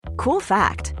Cool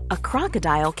fact, a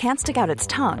crocodile can't stick out its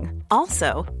tongue.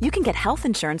 Also, you can get health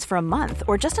insurance for a month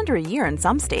or just under a year in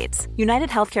some states. United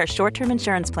Healthcare short-term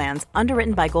insurance plans,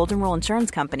 underwritten by Golden Rule Insurance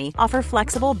Company, offer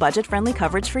flexible, budget-friendly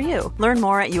coverage for you. Learn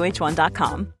more at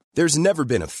UH1.com. There's never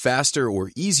been a faster or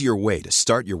easier way to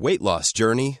start your weight loss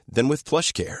journey than with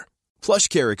PlushCare.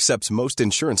 PlushCare accepts most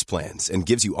insurance plans and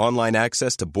gives you online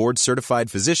access to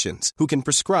board-certified physicians who can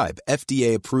prescribe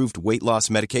FDA-approved weight loss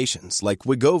medications like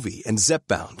Wegovy and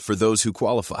Zepbound for those who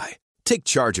qualify. Take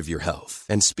charge of your health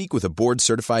and speak with a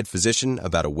board-certified physician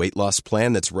about a weight loss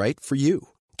plan that's right for you.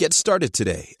 Get started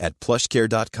today at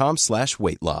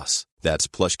plushcare.com/weight loss. That's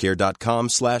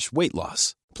plushcare.com/weight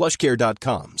loss.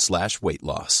 plushcare.com/weight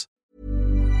loss.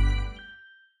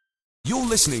 You're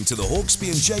listening to the Hawksby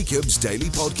and Jacobs Daily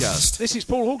Podcast. This is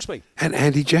Paul Hawksby. And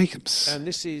Andy Jacobs. And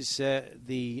this is I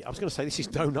was going to say, this is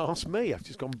Don't Ask Me. I've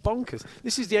just gone bonkers.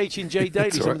 This is the H&J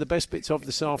Daily, some of the best bits of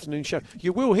this afternoon show.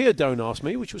 You will hear Don't Ask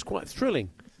Me, which was quite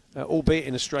thrilling, albeit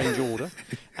in a strange order.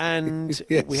 And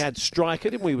yes. We had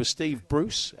Striker, didn't we, with Steve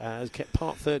Bruce, kept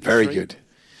part 33. Very good.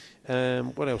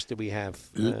 What else did we have?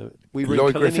 We were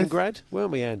Lloyd in Kaliningrad, weren't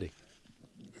we, Andy?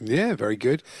 Yeah, very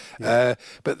good. Yeah.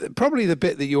 But probably the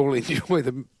bit that you'll enjoy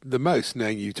the most,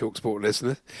 knowing you TalkSport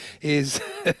listener, is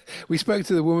we spoke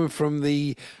to the woman from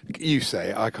the. You say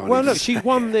it, I can't. Well, even look, say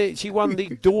she won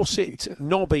the Dorset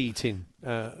knob eating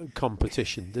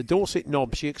competition. The Dorset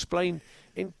knob. She explained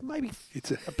in maybe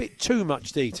a bit too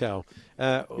much detail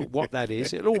what that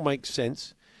is. It all makes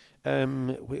sense.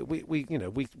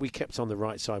 We kept on the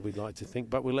right side, we'd like to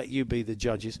think, but we'll let you be the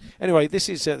judges. Anyway, this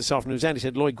is this afternoon. As Andy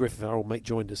said, Lloyd Griffith, our old mate,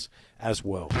 joined us as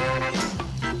well.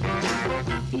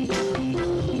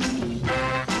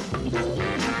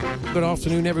 Good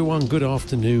afternoon, everyone. Good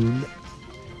afternoon,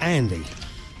 Andy.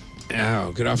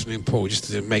 Oh, good afternoon, Paul.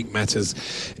 Just to make matters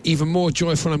even more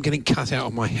joyful, I'm getting cut out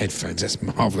of my headphones. That's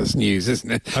marvellous news, isn't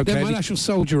it? Okay. No, mine actual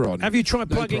soldier on. Have you tried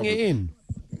plugging it in?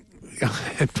 I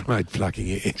have tried plugging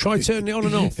it in. Try turning it on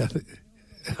and off.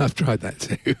 I've tried that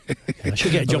too. I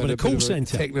should get a job in a call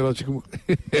centre. Technological.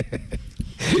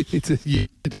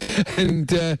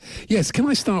 Yes, can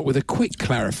I start with a quick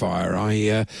clarifier?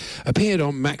 I appeared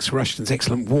on Max Rushton's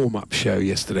excellent warm-up show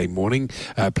yesterday morning,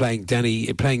 playing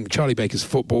Charlie Baker's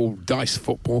football, dice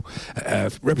football,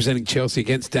 representing Chelsea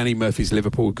against Danny Murphy's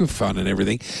Liverpool. Good fun and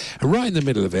everything. And right in the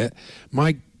middle of it,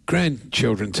 my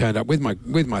grandchildren turned up with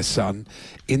my son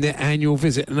in their annual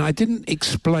visit, and I didn't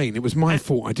explain. It was my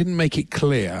fault. I didn't make it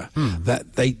clear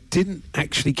that they didn't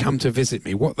actually come to visit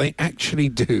me. What they actually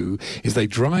do is they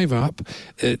drive up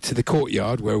to the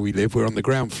courtyard where we live. We're on the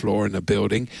ground floor in a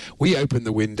building. We open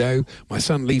the window. My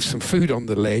son leaves some food on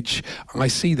the ledge. I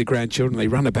see the grandchildren. They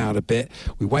run about a bit.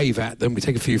 We wave at them. We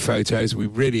take a few photos. We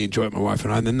really enjoy it, my wife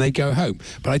and I, and then they go home.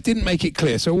 But I didn't make it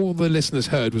clear, so all the listeners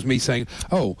heard was me saying,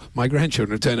 oh, my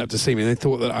grandchildren have turned up to see me, and they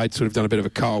thought that I'd sort of done a bit of a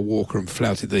car walker and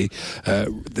flouted the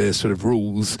sort of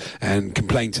rules and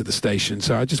complained to the station.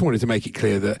 So I just wanted to make it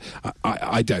clear that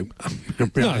I don't.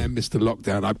 I am Mr.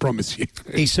 Lockdown, I promise you.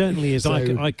 He certainly is. So,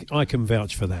 I can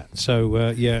vouch for that. So,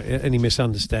 any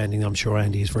misunderstanding, I'm sure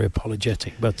Andy is very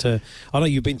apologetic. But I know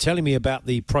you've been telling me about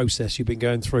the process you've been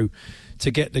going through to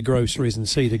get the groceries and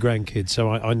see the grandkids, so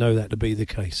I know that to be the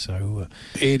case. So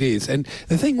it is. And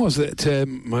the thing was that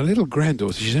my little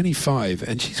granddaughter, she's only 5,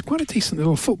 and she's quite a decent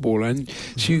little footballer, and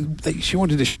she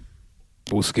wanted to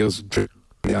ball skills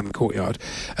down the courtyard,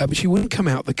 but she wouldn't come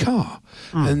out the car,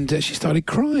 and she started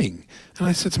crying. And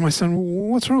I said to my son,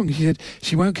 well, what's wrong? She said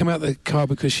she won't come out the car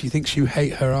because she thinks you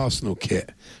hate her Arsenal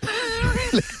kit.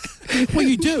 Really? Well,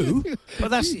 you do,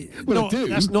 but that's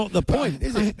not the point,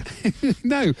 is it?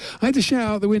 No, I had to shout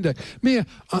out the window, Mia,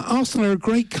 Arsenal are a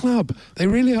great club. They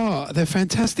really are. They're a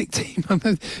fantastic team.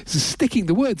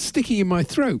 The word's sticking in my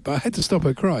throat, but I had to stop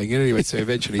her crying. Anyway, so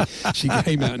eventually she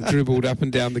came out and dribbled up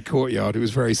and down the courtyard. It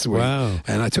was very sweet. Wow.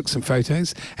 And I took some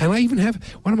photos. And I even have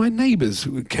one of my neighbours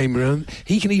who came around.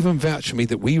 He can even vouch for me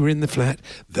that we were in the flat,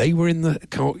 they were in the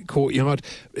courtyard,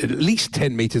 at least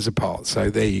 10 metres apart. So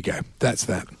there you go. That's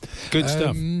that. Good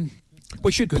stuff.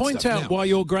 We should point out why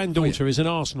your granddaughter is an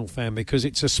Arsenal fan, because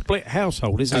it's a split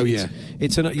household, isn't it? Oh, yeah.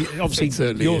 It's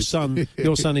obviously your son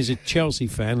is a Chelsea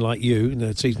fan like you,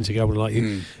 a season ticket holder like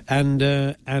you, and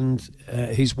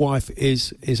his wife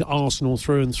is Arsenal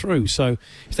through and through. So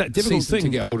it's that difficult season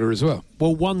thing. ticket holder as well.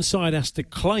 Well, one side has to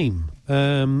claim,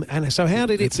 and so how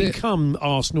did it become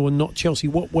Arsenal and not Chelsea?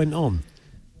 What went on?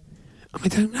 I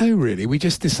don't know, really. We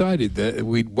just decided that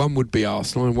one would be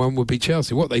Arsenal and one would be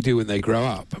Chelsea. What they do when they grow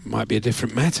up might be a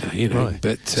different matter, you know. Right.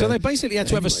 But so they basically had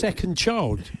to have a second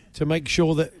child to make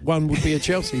sure that one would be a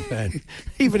Chelsea fan,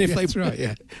 even if that's right,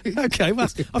 yeah. Okay, well,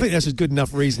 I think that's a good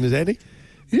enough reason as any.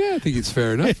 Yeah, I think it's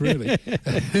fair enough, really.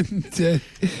 And,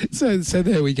 so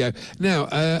there we go. Now,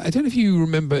 I don't know if you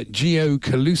remember Gio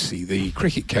Calusi, the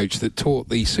cricket coach that taught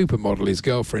the supermodel, his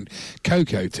girlfriend,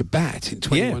 Coco, to bat in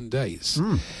 21 days.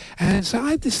 And so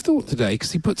I had this thought today,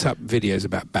 because he puts up videos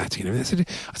about batting. And I said,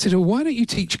 well, why don't you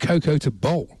teach Coco to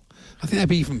bowl? I think that'd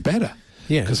be even better.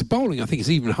 Yeah. Because bowling, I think, is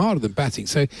even harder than batting.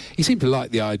 So he seemed to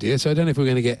like the idea. So I don't know if we're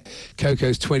going to get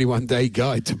Coco's 21-day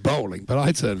guide to bowling, but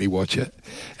I'd certainly watch it.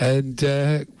 And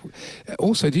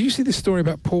also, did you see this story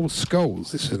about Paul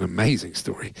Scholes? This is an amazing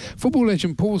story. Football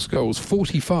legend Paul Scholes,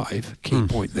 45, key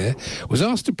point there, was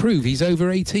asked to prove he's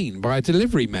over 18 by a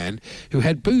delivery man who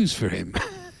had booze for him.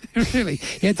 Really,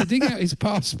 he had to dig out his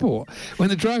passport when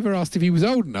the driver asked if he was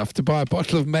old enough to buy a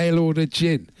bottle of mail-order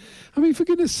gin. I mean, for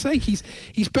goodness sake,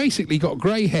 he's basically got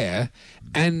grey hair,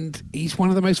 and he's one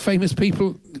of the most famous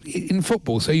people in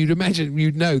football. So you'd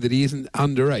know that he isn't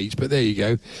underage. But there you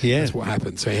go. Yeah, that's what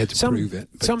happened. So he had to prove it.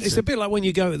 But, it's a bit like when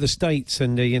you go to the States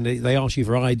and they ask you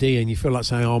for ID, and you feel like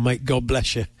saying, "Oh, mate, God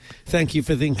bless you. Thank you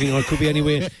for thinking I could be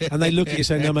anywhere." And they look at you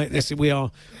saying, "No, mate, listen, we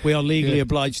are legally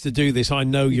obliged to do this. I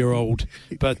know you're old."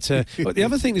 But the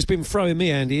other thing that's been throwing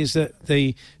me, Andy, is that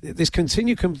this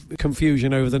continued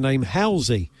confusion over the name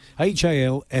Halsey,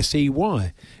 Halsey,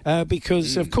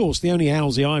 because of course the only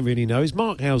Halsey I really know is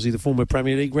Mark Halsey, the former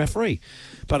Premier League referee.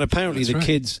 But apparently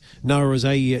kids know her as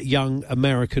a young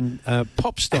American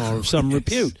pop star of some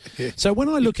repute. So when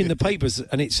I look in the papers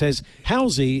and it says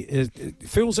Halsey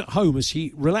feels at home as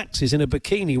she relaxes in a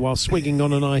bikini while swigging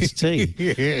on an iced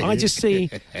tea, I just see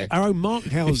our own Mark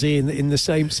Halsey in the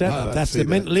same setup. That's the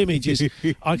mental image. Is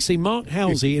I see Mark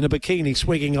Halsey in a bikini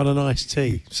swigging on an iced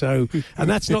tea. So, and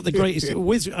that's not the greatest.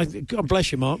 God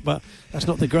bless you, Mark, but that's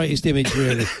not the greatest image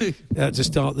really to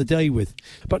start the day with.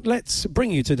 But let's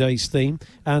bring you today's theme.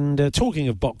 And talking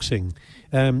of boxing,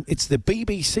 it's the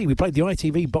BBC. We played the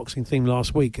ITV boxing theme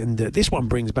last week, and this one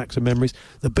brings back some memories.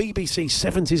 The BBC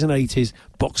 70s and 80s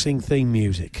boxing theme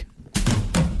music.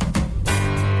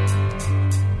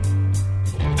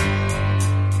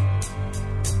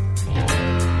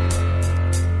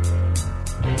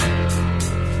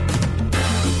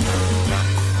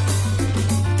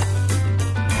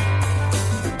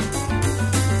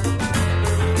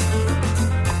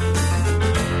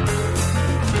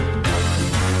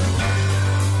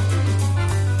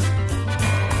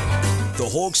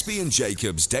 Hawksbee and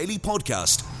Jacobs Daily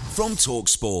Podcast from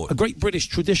TalkSport. A great British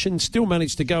tradition still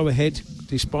managed to go ahead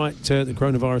despite the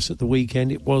coronavirus at the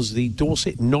weekend. It was the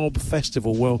Dorset Knob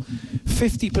Festival. Well,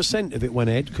 50% of it went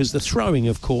ahead because the throwing,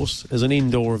 of course, as an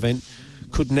indoor event,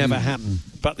 could never happen.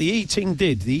 But the eating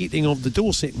did, the eating of the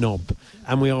Dorset Knob.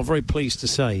 And we are very pleased to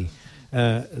say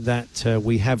that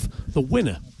we have the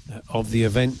winner of the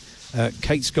event,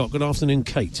 Kate Scott. Good afternoon,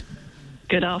 Kate.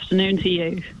 Good afternoon to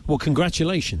you. Well,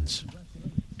 congratulations.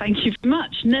 Thank you very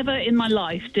much. Never in my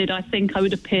life did I think I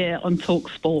would appear on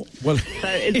TalkSport. Well, so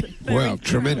it's well,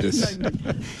 tremendous.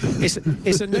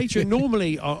 It's a nature.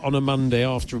 Normally on a Monday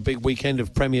after a big weekend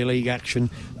of Premier League action,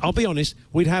 I'll be honest,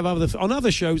 we'd have on other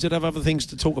shows that have other things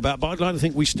to talk about. But I'd like to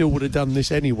think we still would have done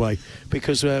this anyway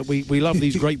because we love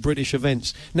these great British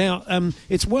events. Now,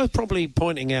 it's worth probably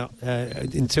pointing out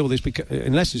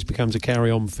unless this becomes a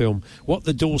carry-on film, what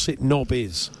the Dorset Knob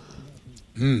is.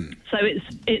 So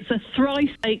it's a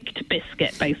thrice-baked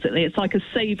biscuit, basically. It's like a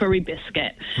savoury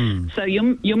biscuit. So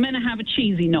you're meant to have a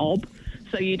cheesy knob.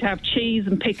 So you'd have cheese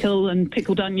and pickle and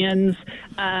pickled onions.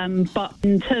 But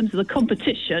in terms of the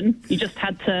competition, you just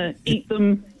had to eat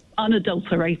them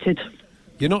unadulterated.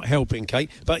 You're not helping,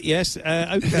 Kate. But yes,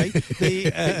 okay.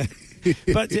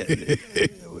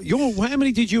 How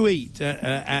many did you eat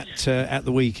at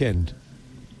the weekend?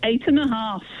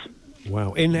 8.5.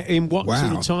 Wow. In what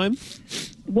sort of time?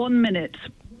 1 minute.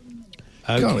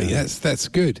 Okay. Golly, that's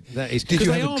good. That is. Did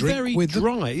you they have are a drink very with them?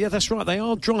 dry. Yeah, that's right. They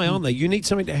are dry, aren't they? You need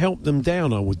something to help them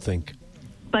down, I would think.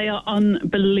 They are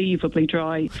unbelievably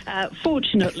dry.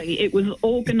 Fortunately, it was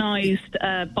organised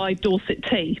by Dorset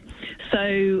Tea.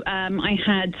 So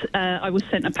I was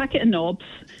sent a packet of knobs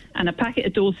and a packet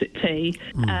of Dorset Tea.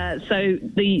 So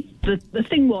the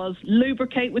thing was,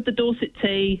 lubricate with the Dorset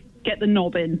Tea, get the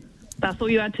knob in. That's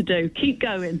all you had to do. Keep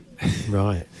going.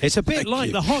 Right. It's a bit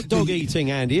like the hot dog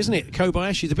eating, Andy, isn't it?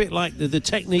 Kobayashi. It's a bit like the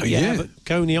technique you have at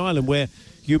Coney Island where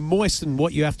you moisten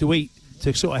what you have to eat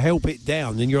to sort of help it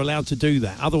down, and you're allowed to do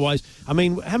that. Otherwise, I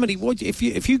mean,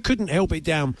 if you couldn't help it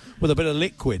down with a bit of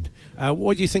liquid,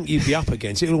 what do you think you'd be up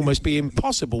against? It'd almost be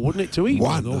impossible, wouldn't it, to eat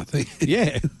one? I think.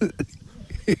 Yeah.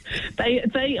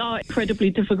 They are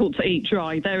incredibly difficult to eat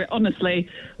dry. They're honestly,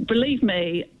 believe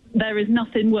me, there is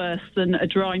nothing worse than a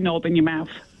dry knob in your mouth.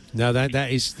 No,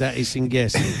 that is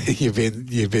yes.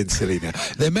 You've been silly now.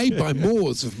 They're made by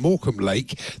Moors of Morecambe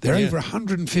Lake. They're over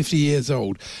 150 years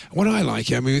old. What I like,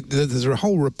 there's a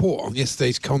whole report on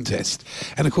yesterday's contest,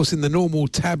 and of course in the normal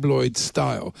tabloid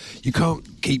style, you can't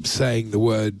keep saying the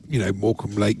word,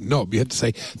 Morecambe Lake knob. You have to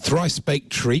say thrice baked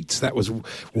treats. That was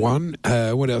one.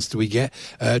 What else do we get?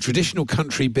 Traditional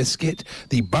country biscuit,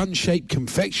 the bun-shaped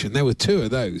confection. There were two of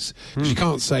those. You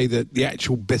can't say the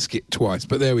actual biscuit twice,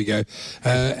 but there we go.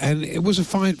 And it was a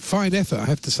fine effort, I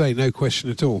have to say, no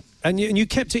question at all. And you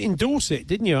kept it in Dorset,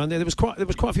 didn't you? And there was quite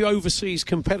a few overseas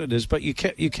competitors, but you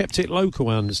kept it local,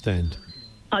 I understand.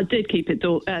 I did keep it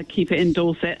in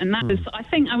Dorset, and that was. I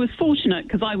think I was fortunate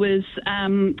because I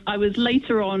was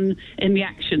later on in the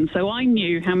action, so I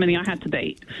knew how many I had to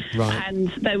beat, and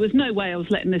there was no way I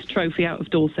was letting this trophy out of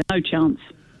Dorset. No chance.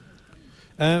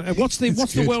 What's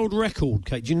the world record,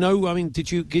 Kate? Do you know? I mean,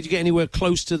 did you get anywhere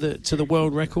close to the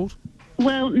world record?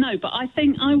 Well, no, but I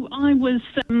think I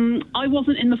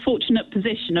wasn't in the fortunate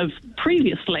position of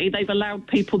previously they've allowed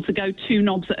people to go 2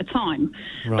 knobs at a time.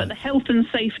 Right. But the health and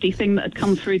safety thing that had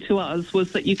come through to us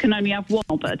was that you can only have 1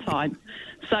 knob at a time.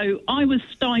 So I was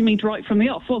stymied right from the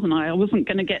off, wasn't I? I wasn't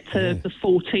going to get to the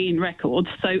 14 record.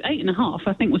 So 8.5,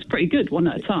 I think, was pretty good, 1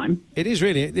 at a time. It is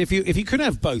really. If you could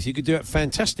have both, you could do a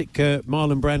fantastic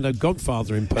Marlon Brando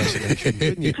Godfather impersonation,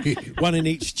 couldn't you? 1 in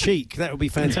each cheek. That would be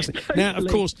fantastic. Totally. Now, of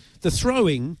course, the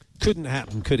throwing couldn't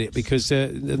happen, could it? Because the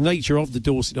nature of the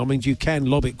Dorset, I mean, you can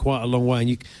lob it quite a long way. And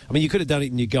you could have done it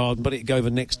in your garden, but it'd go over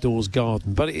next door's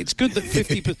garden. But it's good that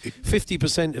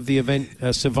 50% of the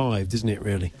event survived, isn't it,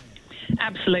 really?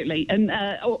 Absolutely, and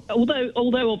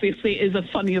although obviously it is a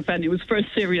funny event, it was for a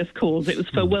serious cause. It was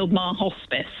for World Mar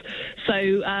Hospice.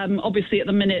 So obviously at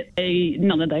the minute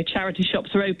none of their charity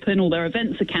shops are open, all their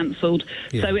events are cancelled.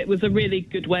 Yeah. So it was a really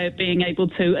good way of being able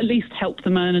to at least help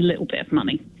them earn a little bit of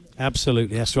money.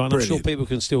 Absolutely, that's right. I'm sure people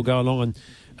can still go along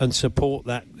and support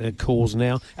that cause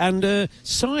now. And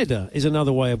cider is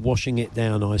another way of washing it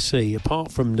down, I see,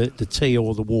 apart from the tea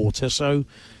or the water. So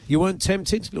you weren't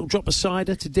tempted? A little drop of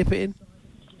cider to dip it in?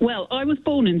 Well, I was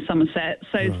born in Somerset,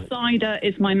 so cider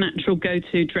is my natural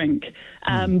go-to drink.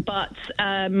 But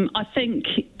I think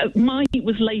mine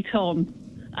was late on,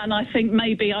 and I think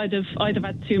maybe I'd have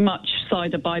had too much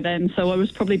cider by then, so I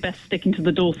was probably best sticking to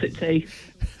the Dorset tea.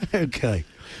 OK.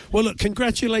 Well, look,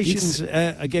 congratulations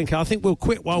again, Carl. I think we'll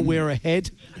quit while we're ahead,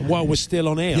 while we're still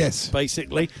on air,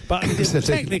 basically. But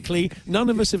technically, none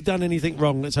of us have done anything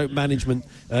wrong. Let's hope management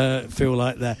feel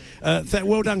like that.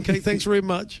 Well done, Kate. Thanks very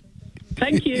much.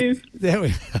 Thank you. There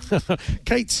we are.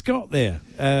 Kate Scott there,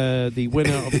 the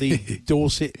winner of the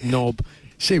Dorset Knob.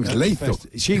 She was lethal.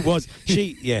 She was.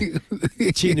 She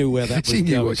knew where that was She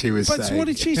knew going. what she was saying. But what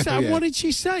did she say? What did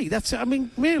she say?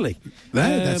 Really?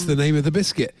 That's the name of the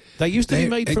biscuit. They used to be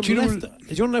made from leftover.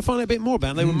 Do you want to find out a bit more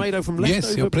about them? They were made from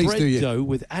leftover bread dough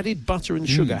with added butter and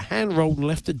sugar, hand-rolled and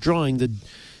left to dry in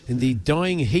the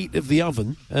dying heat of the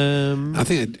oven. I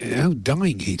think,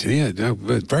 dying heat,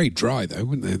 very dry, though,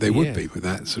 wouldn't they? They would be with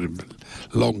that sort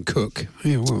of long cook.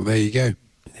 Yeah, well, there you go.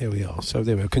 There we are. So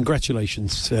there we are.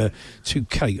 Congratulations to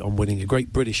Kate on winning a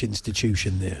great British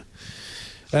institution there.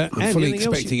 I'm fully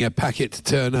expecting a packet to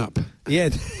turn up. Yeah.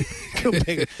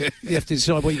 You have to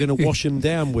decide what you're going to wash them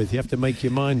down with. You have to make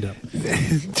your mind up.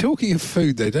 Talking of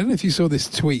food, though, I don't know if you saw this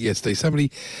tweet yesterday. Somebody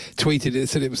tweeted it,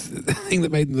 said it was the thing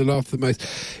that made them laugh the most.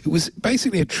 It was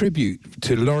basically a tribute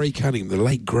to Laurie Cunningham, the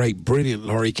late, great, brilliant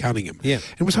Laurie Cunningham. Yeah.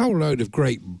 It was a whole load of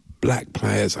great black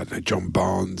players. I don't know, John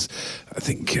Barnes, I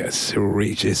think Cyril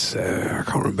Regis, I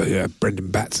can't remember,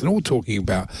 Brendan Batson, all talking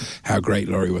about how great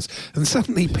Laurie was. And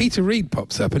suddenly Peter Reid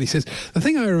pops up and he says, the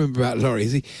thing I remember about Laurie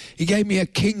is he gave me a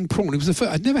king prawn. It was the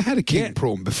first, I'd never had a king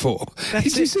prawn before.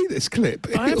 Did you see this clip?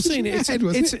 I have seen it.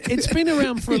 It's been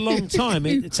around for a long time.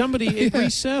 It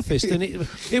resurfaced, and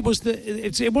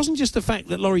it wasn't just the fact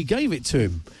that Laurie gave it to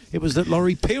him. It was that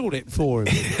Laurie peeled it for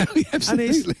him.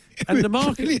 Absolutely. And the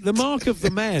mark of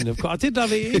the man, of course, I did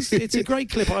love it. It's a great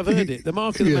clip. I've heard it. The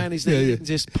mark of the man is that he didn't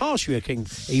just pass you a king.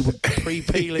 He would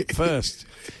pre-peel it first,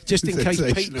 just in case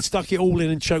Pete stuck it all in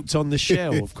and choked on the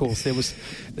shell. Of course, there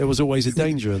was always a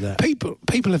danger of that.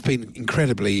 People have been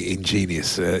incredibly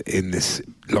ingenious in this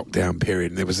lockdown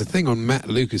period. And there was a thing on Matt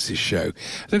Lucas's show.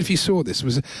 I don't know if you saw this. It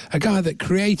was a guy that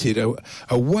created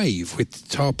a wave with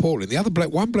tarpaulin. The other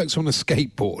one bloke's on a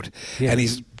skateboard, and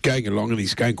he's going along and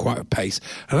he's going quite a pace.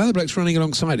 Another bloke's running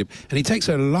alongside him, and he takes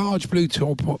a large blue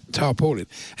tarpaulin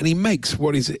and he makes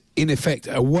what is in effect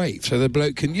a wave. So the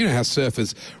bloke can, you know how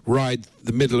surfers ride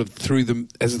the middle of through them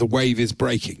as the wave is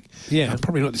breaking. Yeah. I'm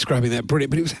probably not describing that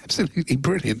brilliant, but it was absolutely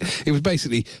brilliant. It was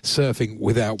basically surfing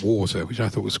without water, which I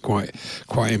thought was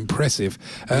quite impressive.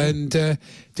 And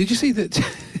did you see that?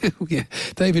 Yeah,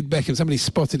 David Beckham, somebody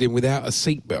spotted him without a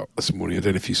seatbelt this morning. I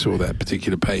don't know if you saw that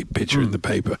particular picture in the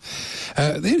paper.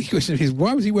 The only question is,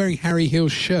 why was he wearing Harry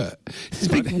Hill's shirt? This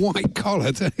big white collar.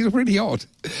 It's really odd.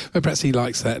 But perhaps he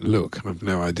likes that look. I have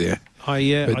no idea. I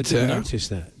didn't notice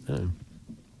that. No.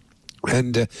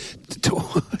 And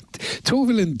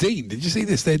Torvill and Dean, did you see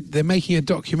this? They're making a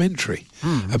documentary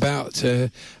about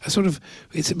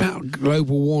it's about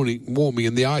global warming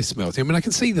and the ice melting. I mean, I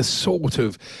can see the sort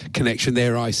of connection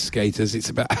there. Ice skaters. It's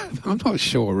about. I'm not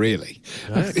sure really.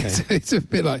 Okay. It's a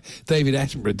bit like David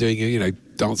Attenborough doing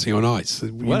dancing on ice.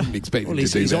 You wouldn't expect him to do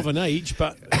that. He's of an age,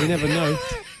 but we never know.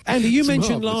 Andy, you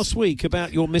mentioned last week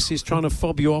about your missus trying to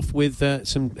fob you off with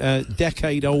some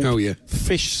decade-old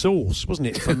fish sauce, wasn't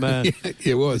it? From yeah,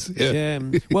 it was. Yeah.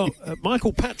 Well,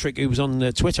 Michael Patrick, who was on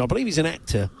Twitter, I believe he's an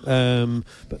actor,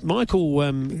 but Michael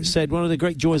said one of the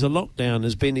great joys of lockdown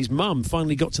has been his mum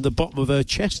finally got to the bottom of her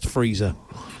chest freezer.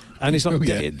 And it's like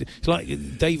it's like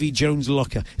Davy Jones'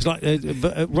 locker. It's like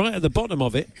right at the bottom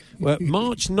of it,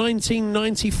 March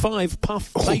 1995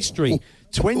 puff pastry.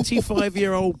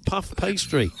 25-year-old puff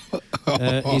pastry.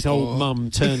 His old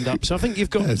mum turned up. So I think you've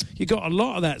got a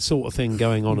lot of that sort of thing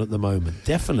going on at the moment.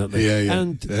 Definitely. Yeah.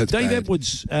 And That's Dave bad.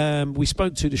 Edwards, we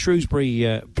spoke to the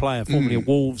Shrewsbury player, formerly of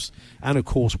Wolves, and of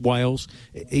course Wales.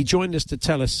 He joined us to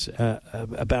tell us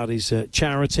about his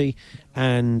charity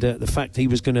and the fact he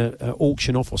was going to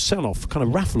auction off or sell off, kind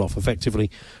of raffle off effectively,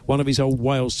 one of his old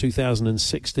Wales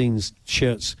 2016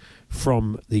 shirts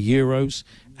from the Euros.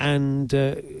 And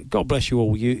God bless you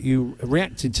all. You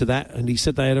reacted to that, and he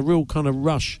said they had a real kind of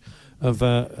rush of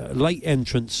late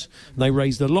entrants. They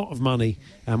raised a lot of money,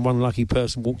 and one lucky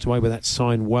person walked away with that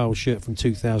signed Wales shirt from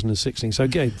 2016. So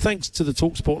again, thanks to the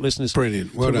TalkSport listeners.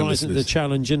 Brilliant. Well for done, rising to listeners. the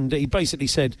challenge. And he basically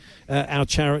said our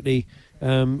charity,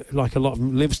 like a lot of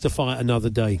them, lives to fight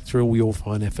another day through all your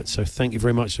fine efforts. So thank you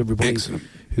very much to everybody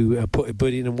who put a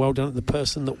bid in, and well done to the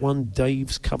person that won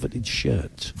Dave's coveted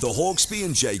shirt. The Hawksby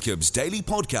and Jacobs Daily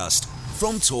Podcast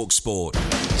from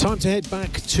TalkSport. Time to head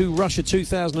back to Russia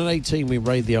 2018. We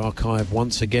raid the archive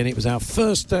once again. It was our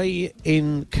first day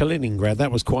in Kaliningrad.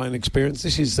 That was quite an experience.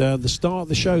 This is the start of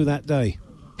the show that day.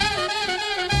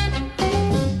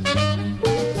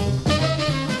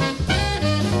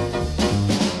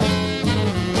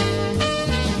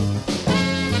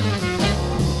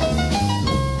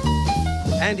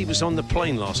 Andy was on the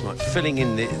plane last night filling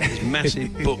in this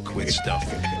massive book with stuff.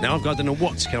 Now I don't know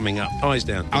what's coming up. Eyes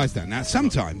down. Eyes down. Now,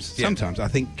 sometimes I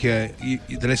think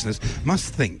the listeners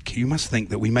must think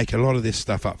that we make a lot of this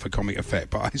stuff up for comic effect.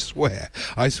 But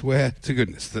I swear to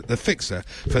goodness that the fixer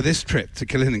for this trip to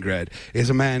Kaliningrad is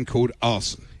a man called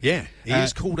Arson. Yeah, he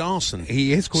is called Arson.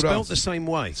 He is called Spelt Arson. the same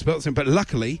way. Spelt the same, but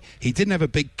luckily he didn't have a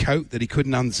big coat that he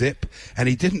couldn't unzip, and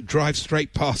he didn't drive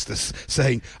straight past us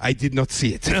saying, "I did not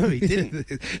see it." No, he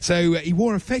didn't. So he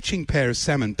wore a fetching pair of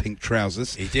salmon pink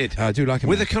trousers. He did. I do like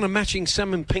him. With a kind of matching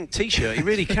salmon pink T-shirt. He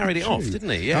really carried it off, didn't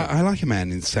he? Yeah. I like a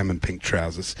man in salmon pink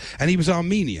trousers, and he was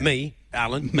Armenian. Me.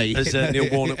 Alan, Me. as Neil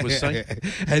Warnock was saying.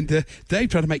 And Dave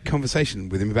tried to make conversation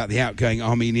with him about the outgoing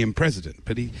Armenian president,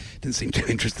 but he didn't seem too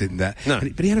interested in that. No.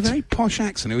 But he had a very posh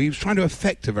accent. He was trying to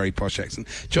affect a very posh accent.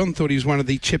 John thought he was one of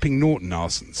the Chipping Norton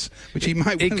Arsons, which he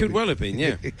might. It could well have been,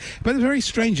 yeah. But a very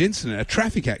strange incident, a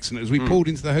traffic accident. As we pulled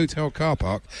into the hotel car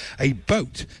park, a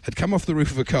boat had come off the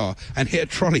roof of a car and hit a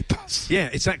trolley bus. Yeah,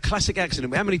 it's that classic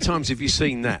accident. How many times have you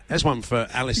seen that? There's one for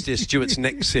Alistair Stewart's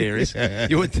next series.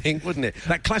 You would think, wouldn't it?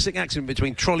 That classic accident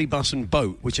between trolley bus and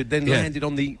boat, which had then landed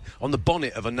on the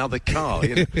bonnet of another car.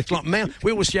 You know? It's like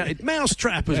we always shouted "mouse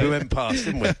trap" as we went past,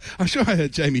 didn't we? I'm sure I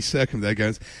heard Jamie Sercombe there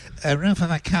going, A roof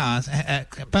of a car's a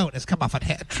boat has come off and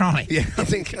hit a trolley. Yeah, I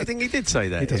think he did say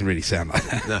that. it doesn't really sound like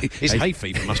that. No, his hay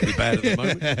fever must be bad at the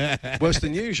moment. Worse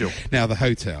than usual. Now, the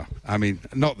hotel, I mean,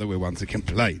 not that we're one to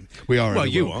complain. We are. Well, in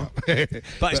the you World are. Cup.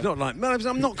 But it's not like...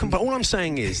 I'm not... All I'm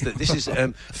saying is that this is...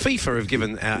 FIFA have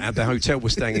given the hotel we're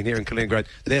staying in here in Kaliningrad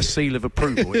their seal of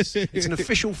approval. It's an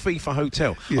official FIFA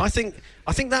hotel. Yeah.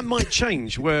 I think that might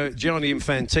change where Gianni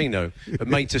Infantino are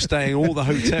made to stay in all the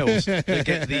hotels that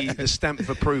get the stamp of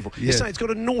approval. Yeah. It's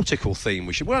got a nautical theme.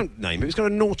 We won't name it. It's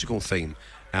got a nautical theme.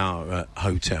 our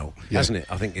hotel, hasn't it?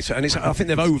 I think I think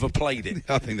they've overplayed it.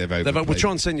 I think they've overplayed. We'll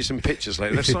try and send you some pictures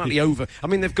later. They've slightly over. I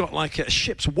mean, they've got like a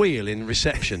ship's wheel in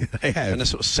reception, They have. and a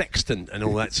sort of sextant and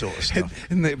all that sort of stuff.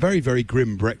 And they're very, very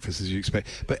grim breakfast, as you expect.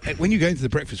 But when you go into the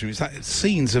breakfast room, it's like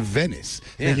scenes of Venice.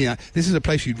 Yeah. Thinking, this is a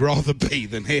place you'd rather be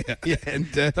than here. Yeah, And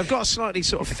they've got a slightly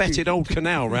sort of fetid old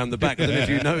canal round the back. I don't know if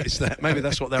you noticed that. Maybe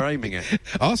that's what they're aiming at.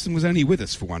 Arsene was only with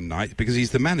us for one night because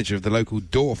he's the manager of the local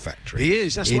door factory. He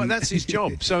is. That's his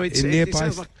job. So it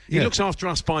sounds like he looks after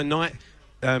us by night.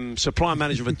 Supply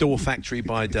manager of a door factory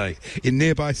by day. In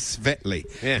nearby Svetli.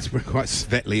 Yeah. It's quite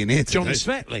Svetli in here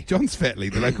today. John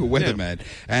Svetli, the local weatherman.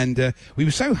 And we were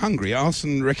so hungry,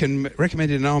 Arsene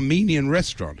recommended an Armenian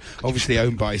restaurant, obviously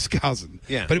owned by his cousin.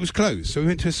 Yeah. But it was closed, so we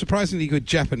went to a surprisingly good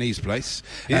Japanese place.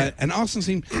 Yeah. And Arsene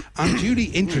seemed unduly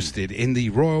interested in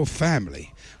the royal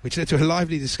family, which led to a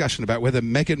lively discussion about whether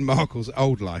Meghan Markle's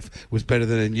old life was better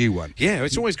than a new one. Yeah,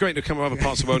 it's always great to come from other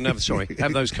parts of the world and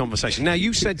have those conversations. Now,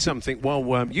 you said something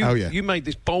while you made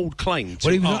this bold claim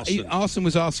to Arsene. Arsene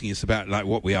was asking us about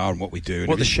what we are and what we do. And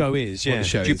What the show is, yeah.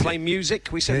 Do you play music?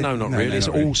 We said, no, not really. It's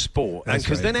all sport.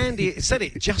 Because then Andy said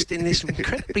it just in this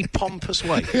incredibly pompous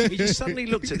way. He just suddenly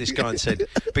looked at this guy and said,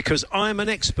 because I'm an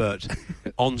expert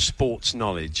on sports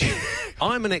knowledge.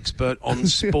 I'm an expert on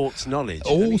sports knowledge.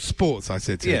 All sports, I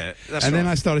said to him. Yeah, that's And then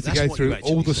right. I started to go through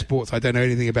all the sports I don't know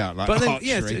anything about, like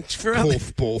archery,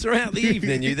 korfball. Throughout the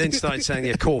evening, you then started saying,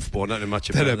 korfball, I don't know much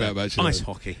about Don't know about much. Ice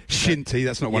hockey. Shinty,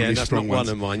 that's not one of these that's strong not ones.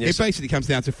 one of mine. Yes. It basically comes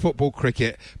down to football,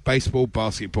 cricket, baseball,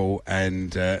 basketball,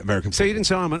 and American football. So you didn't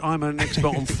say I'm an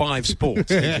expert on 5 sports,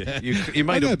 did you? You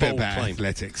made a bold claim.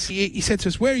 Athletics. He said to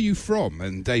us, "Where are you from?"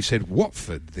 And Dave said,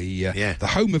 "Watford, the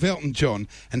home of Elton John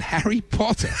and Harry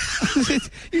Potter."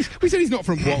 We said he's not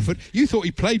from Watford. You thought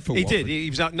he played for He Watford. did. He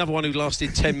was another one who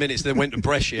lasted 10 minutes, then went to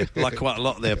Brescia, like quite a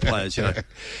lot of their players, you know.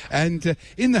 And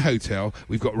in the hotel,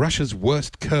 we've got Russia's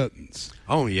worst curtains.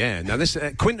 Oh, yeah. Now, this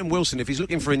Quentin Wilson, if he's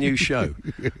looking for a new show.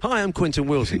 Hi, I'm Quentin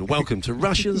Wilson. Welcome to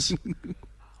Russia's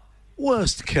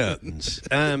worst curtains.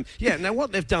 Now,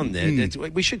 what they've done there,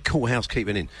 we should call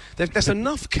housekeeping in. There's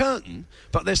enough curtain,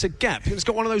 but there's a gap. It's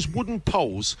got one of those wooden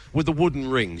poles with the wooden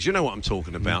rings. You know what I'm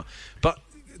talking about. But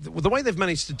the way they've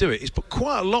managed to do it is put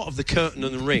quite a lot of the curtain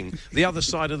and the ring the other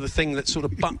side of the thing that sort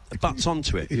of butts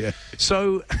onto it. Yeah.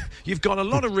 So you've got a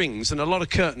lot of rings and a lot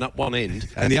of curtain up one end.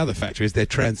 And the other factor is they're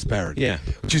transparent. Yeah.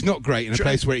 Which is not great in a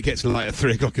place where it gets light at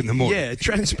 3 o'clock in the morning. Yeah,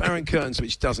 transparent curtains,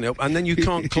 which doesn't help. And then you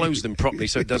can't close them properly,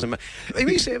 so it doesn't matter. I mean,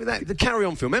 you see that, the Carry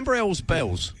On film. Remember Elle's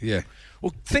Bells? Yeah.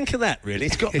 Well, think of that, really.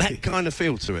 It's got that kind of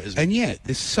feel to it, isn't it? And yet,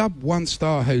 this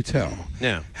sub-1-star hotel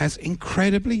has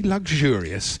incredibly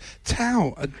luxurious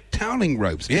toweling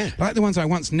robes. Yeah. Like the ones I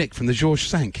once nicked from the Georges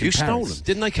Cinq in You Paris. stole them.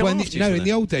 Didn't they come after you No, for in that?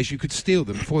 the old days you could steal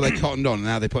them before they cottoned on, and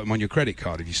now they put them on your credit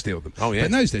card if you steal them. Oh, yeah. But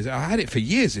in those days, I had it for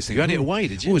years, this thing. You had it away,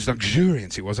 did you? Oh, it was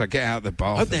luxuriant it was. I'd get out of the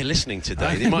bath. I hope they're listening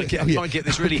today. They might get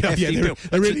this really hefty bill.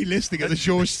 They're really listening at the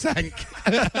Georges Cinq.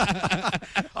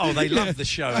 Oh, they love the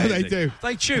show. Oh, they Andy. do.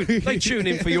 They tune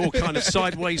in for your kind of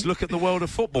sideways look at the world of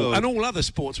football and all other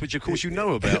sports, which of course you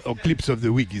know about. Or Clips of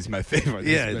the Week is my favourite.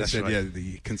 Yeah, that's right. Yeah,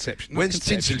 the conception. When's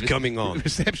Tinsel coming on?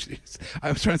 Receptionist.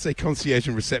 I was trying to say concierge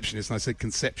and receptionist, and I said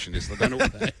conceptionist. I don't know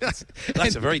what that is.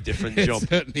 That's a very different job. It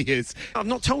certainly is. I've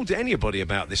not told anybody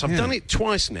about this. I've done it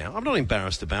twice now. I'm not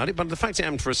embarrassed about it, but the fact it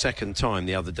happened for a second time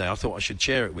the other day, I thought I should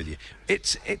share it with you.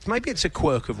 Maybe it's a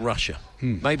quirk of Russia.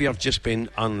 Maybe I've just been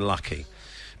unlucky.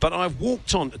 But I've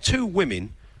walked on 2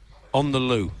 women on the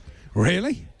loo.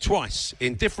 Really? Twice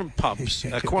in different pubs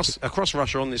across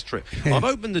Russia on this trip. I've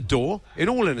opened the door in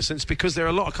all innocence because there are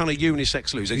a lot of kind of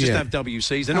unisex loos. They just have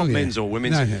WCs. They're not men's or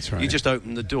women's. No, that's right. You just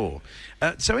open the door.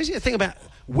 So is it a thing about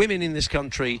women in this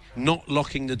country not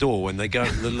locking the door when they go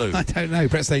to the loo? I don't know.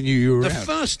 Perhaps they knew you were The around.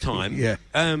 first time,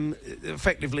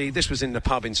 effectively, this was in the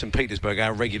pub in St. Petersburg,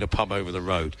 our regular pub over the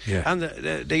road. Yeah. And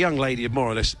the young lady had more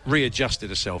or less readjusted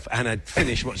herself and had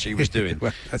finished what she was doing.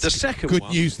 Well, that's the second good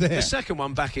one, news there. The second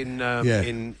one back in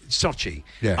Sochi,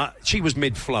 she was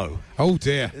mid-flow. Oh,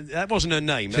 dear. That wasn't her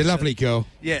name. She's a lovely girl.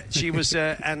 Yeah, she was,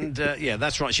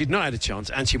 that's right. She'd not had a chance,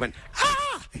 and she went, ah!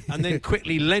 And then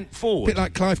quickly leant forward. A bit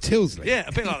like Clive Tilsley. Yeah,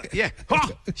 a bit like,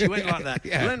 ah! She went like that,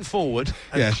 leant forward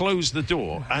and closed the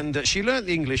door. And she learnt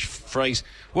the English phrase,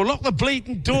 well, lock the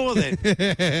bleeding door then. So I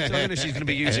don't know if she's going to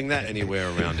be using that anywhere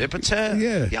around here. But,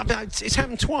 it's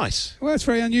happened twice. Well, it's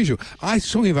very unusual. I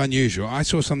saw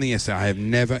something yesterday I have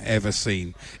never, ever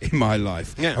seen in my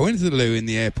life. Yeah. I went to the loo in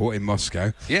the airport in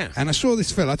Moscow. Yeah. And I saw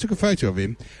this fella. I took a photo of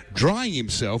him drying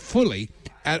himself fully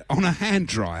on a hand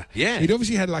dryer. Yeah. He'd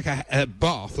obviously had like a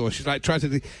bath, or she's like tried to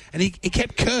do, and he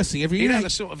kept cursing every. He'd had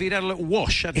a little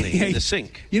wash, hadn't he, in the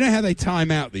sink? You know how they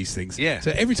time out these things. Yeah.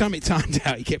 So every time it timed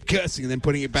out, he kept cursing and then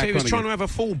putting it back on. So he was trying again. to have a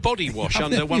full body wash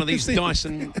under one of these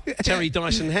Terry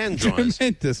Dyson hand dryers.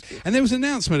 Tremendous. And there was an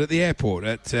announcement at the airport,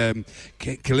 at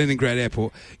Kaliningrad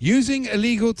Airport: using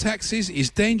illegal taxis is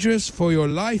dangerous for your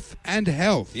life and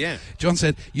health. Yeah. John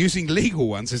said using legal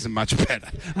ones isn't much better.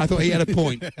 I thought he had a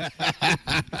point.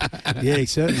 Yeah, he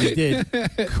certainly did.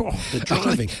 God, the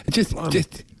driving.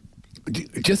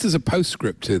 Just as a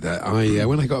postscript to that,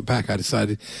 when I got back, I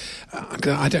decided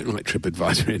I don't like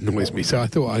TripAdvisor; it annoys me. So I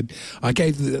thought I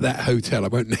gave that hotel, I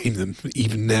won't name them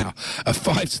even now, a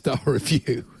 5-star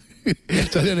review.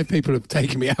 So I don't know if people have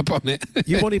taken me up on it.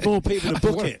 You wanted more people to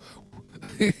book it.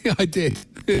 I did.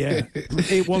 Yeah,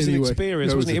 it was an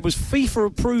experience, wasn't it? It was FIFA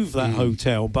approved, that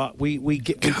hotel, but we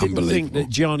didn't think that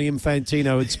Gianni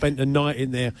Infantino had spent a night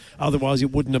in there. Otherwise,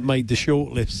 it wouldn't have made the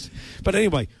shortlist. But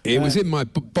anyway, it was in my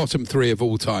bottom 3 of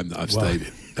all time that I've stayed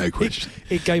in. No question.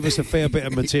 It gave us a fair bit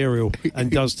of material, and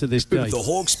does to this day. The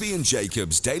Hawksbee and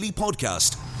Jacobs Daily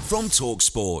Podcast from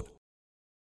TalkSport.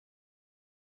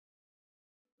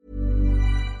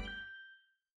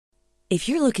 If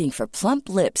you're looking for plump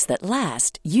lips that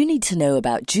last, you need to know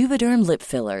about Juvederm lip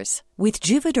fillers. With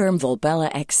Juvederm Volbella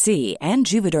XC and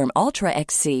Juvederm Ultra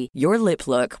XC, your lip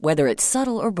look, whether it's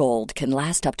subtle or bold, can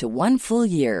last up to 1 full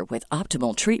year with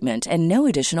optimal treatment and no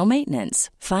additional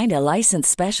maintenance. Find a licensed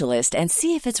specialist and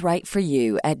see if it's right for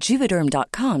you at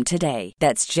Juvederm.com today.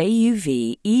 That's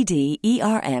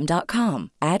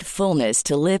JUVEDERM.com. Add fullness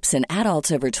to lips in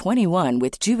adults over 21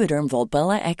 with Juvederm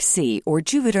Volbella XC or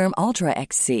Juvederm Ultra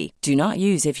XC. Do not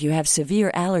use if you have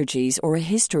severe allergies or a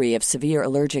history of severe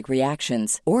allergic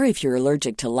reactions, or if you're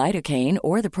allergic to lidocaine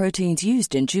or the proteins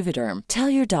used in Juvederm. Tell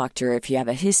your doctor if you have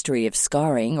a history of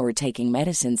scarring or taking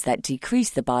medicines that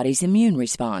decrease the body's immune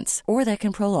response or that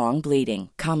can prolong bleeding.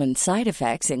 Common side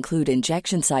effects include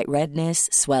injection site redness,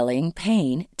 swelling,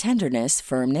 pain, tenderness,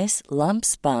 firmness,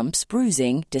 lumps, bumps,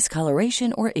 bruising,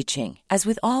 discoloration, or itching. As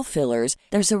with all fillers,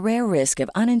 there's a rare risk of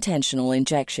unintentional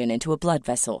injection into a blood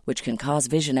vessel, which can cause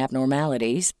vision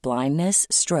abnormalities, blindness,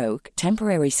 stroke,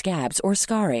 temporary scabs, or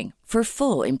scarring. For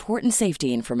full, important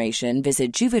safety information,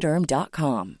 visit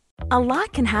Juvederm.com. A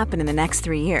lot can happen in the next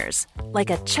 3 years. Like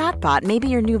a chatbot may be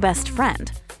your new best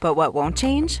friend. But what won't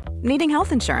change? Needing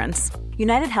health insurance.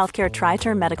 United Healthcare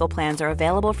Tri-Term Medical Plans are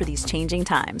available for these changing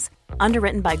times.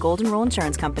 Underwritten by Golden Rule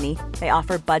Insurance Company, they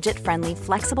offer budget-friendly,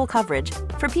 flexible coverage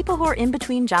for people who are in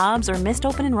between jobs or missed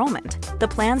open enrollment. The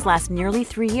plans last nearly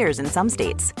 3 years in some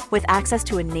states, with access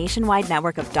to a nationwide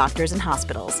network of doctors and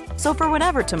hospitals. So for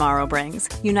whatever tomorrow brings,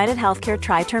 United Healthcare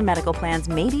Tri-Term Medical Plans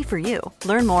may be for you.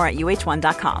 Learn more at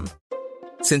UH1.com.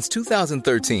 Since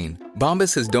 2013,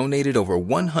 Bombas has donated over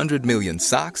 100 million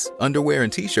socks, underwear,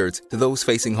 and T-shirts to those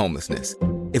facing homelessness.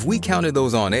 If we counted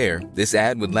those on air, this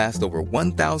ad would last over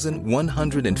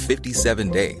 1,157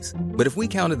 days. But if we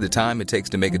counted the time it takes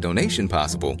to make a donation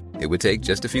possible, it would take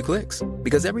just a few clicks.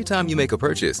 Because every time you make a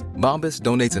purchase, Bombas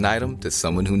donates an item to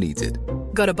someone who needs it.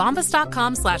 Go to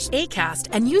bombas.com/ACAST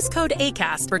and use code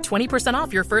ACAST for 20%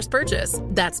 off your first purchase.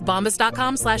 That's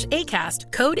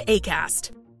bombas.com/ACAST, code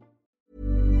ACAST.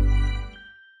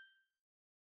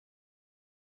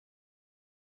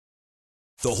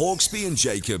 The Hawksbee and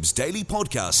Jacobs Daily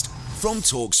Podcast from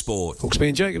TalkSport. Hawksbee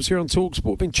and Jacobs here on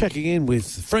TalkSport. Been checking in with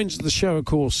friends of the show, of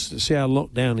course, to see how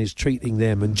lockdown is treating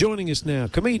them. And joining us now,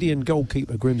 comedian,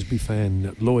 goalkeeper, Grimsby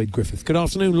fan, Lloyd Griffith. Good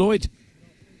afternoon, Lloyd.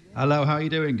 Hello, how are you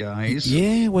doing, guys?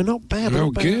 Yeah, we're not bad. Oh,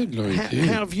 good, Lloyd.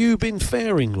 How have you been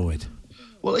faring, Lloyd?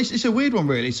 Well, it's a weird one,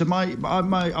 really. So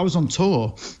I was on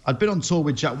tour. I'd been on tour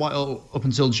with Jack Whitehall up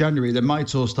until January. Then my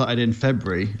tour started in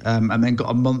February, and then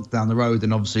got a month down the road.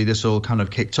 And obviously this all kind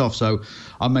of kicked off. So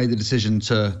I made the decision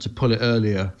to pull it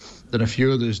earlier than a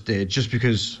few others did, just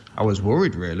because I was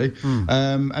worried, really.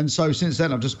 And so since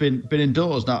then, I've just been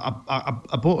indoors. Now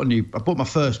I bought my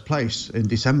first place in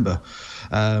December,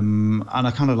 and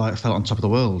I kind of like felt on top of the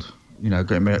world. You know,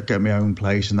 getting my own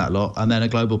place and that lot, and then a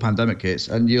global pandemic hits,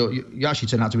 and you actually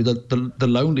turn out to be the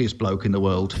loneliest bloke in the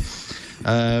world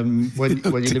when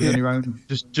you're living on your own,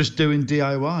 just doing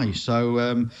DIY. So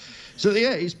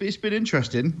yeah, it's been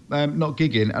interesting, not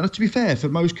gigging. And to be fair, for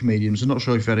most comedians, I'm not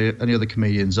sure if you had any other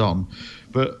comedians on,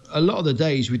 but a lot of the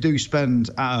days we do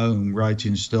spend at home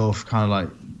writing stuff, kind of like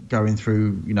going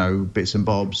through, you know, bits and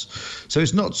bobs. So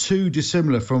it's not too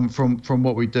dissimilar from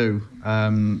what we do.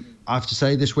 I have to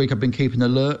say, this week I've been keeping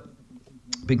alert.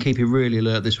 Been keeping really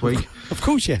alert this week. Of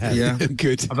course you have. Yeah,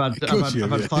 good. I've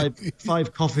had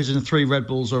five coffees and 3 Red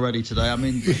Bulls already today. I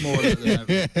mean, more than ever.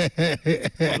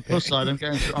 On the plus side, I'm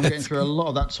getting through a lot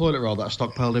of that toilet roll that I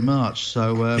stockpiled in March.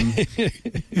 So,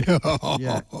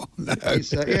 yeah, no,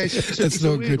 it's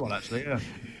a weird one, actually. Yeah.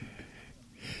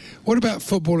 What about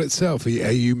football itself? Are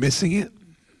you missing it?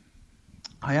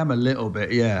 I am a little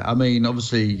bit, yeah. I mean,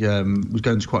 obviously, was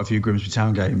going to quite a few Grimsby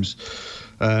Town games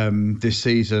this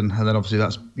season, and then obviously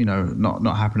that's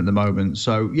not happening at the moment.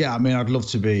 So yeah, I mean, I'd love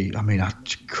to be. I mean,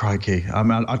 crikey, I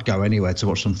mean, I'd go anywhere to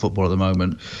watch some football at the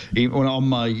moment. Even on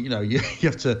my, you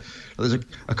have to. There's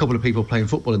a couple of people playing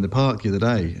football in the park the other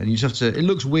day, and you just have to. It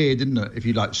looks weird, doesn't it, if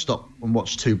you like stop and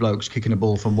watch 2 blokes kicking a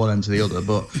ball from one end to the other,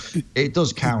 but it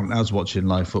does count as watching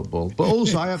live football. But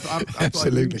also, I've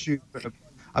absolutely.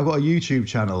 I've got a YouTube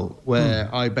channel where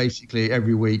I basically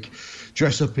every week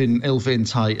dress up in ill-fitting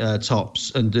tight tops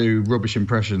and do rubbish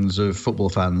impressions of football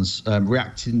fans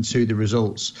reacting to the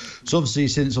results. So obviously,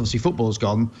 since football's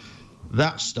gone,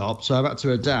 that stopped. So I've had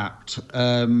to adapt.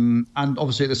 And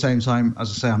obviously at the same time, as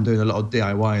I say, I'm doing a lot of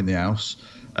DIY in the house.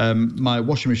 My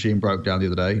washing machine broke down the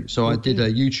other day, so I did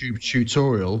a YouTube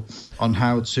tutorial on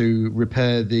how to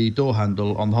repair the door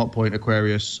handle on the Hotpoint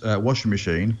Aquarius washing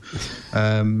machine,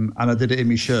 and I did it in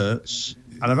my shirts,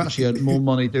 and I've actually earned more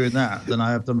money doing that than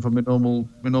I have done from my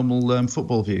normal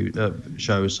football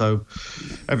shows. So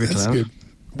everything else.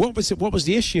 What was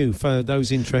the issue for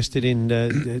those interested in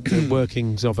the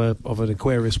workings of an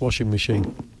Aquarius washing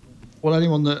machine? Well,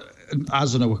 anyone that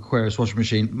has an Aquarius washing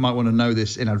machine might want to know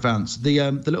this in advance. The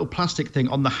little plastic thing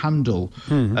on the handle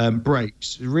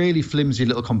breaks. Really flimsy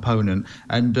little component.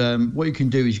 And what you can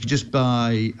do is you can just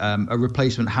buy a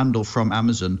replacement handle from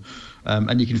Amazon.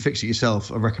 And you can fix it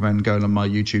yourself. I recommend going on my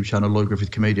YouTube channel, Lloyd Griffith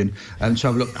Comedian, and to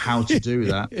have a look at how to do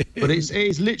that. But it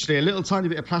is literally a little tiny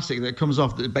bit of plastic that comes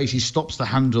off that basically stops the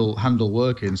handle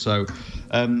working. So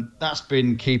that's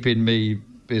been keeping me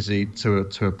busy to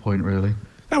a point, really.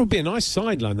 That would be a nice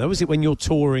sideline, though, is it, when you're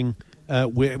touring,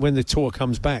 when the tour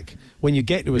comes back, when you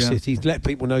get to a city, let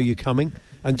people know you're coming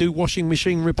and do washing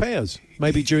machine repairs,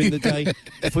 maybe during the day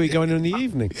before you go in the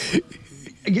evening.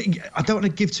 I don't want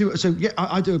to give too. So yeah,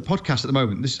 I do a podcast at the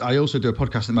moment. I also do a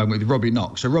podcast at the moment with Robbie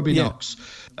Knox. So Robbie Knox,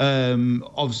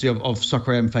 obviously of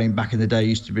Soccer AM fame back in the day,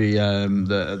 used to be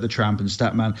the Tramp and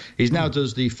Statman. He now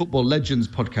does the Football Legends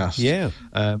podcast,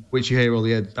 which you hear all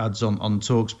the ads on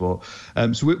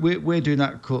TalkSport. So we're doing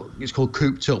that. It's called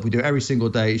Cooped Up. We do it every single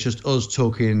day. It's just us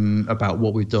talking about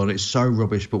what we've done. It's so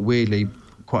rubbish, but weirdly,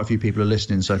 quite a few people are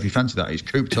listening. So if you fancy that, it's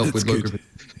Cooped Up with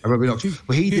Robbie Knox.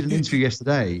 Well, he did an interview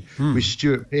yesterday with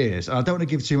Stuart Pearce, and I don't want to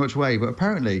give too much away, but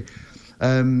apparently,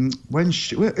 where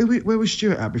was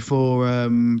Stuart at before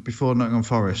Nottingham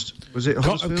Forest? Was it It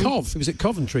was at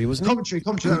Coventry, wasn't it? Coventry.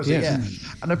 That was it. Yeah.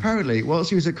 And apparently,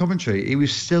 whilst he was at Coventry, he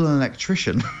was still an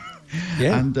electrician.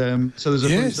 Yeah. And so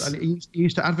there's and he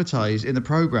used to advertise in the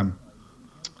programme.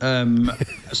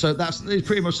 So it's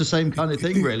pretty much the same kind of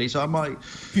thing, really. So I might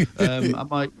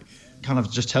kind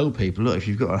of just tell people, look, if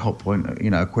you've got a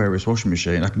Hotpoint, Aquarius washing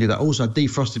machine, I can do that. Also, I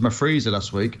defrosted my freezer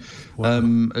last week. Wow.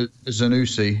 A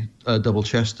Zanussi double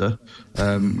Chester,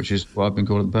 which is what I've been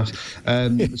calling the best.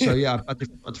 So yeah,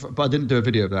 but I didn't do a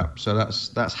video of that. So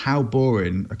that's how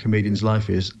boring a comedian's life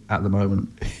is at the moment.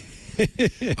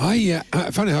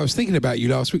 Funny, I was thinking about you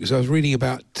last week because I was reading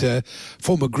about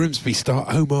former Grimsby star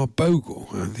Omar Bogle.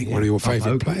 I think one of your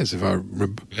favourite players, if I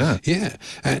remember. Yeah.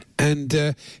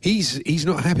 And he's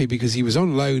not happy because he was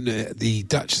on loan at the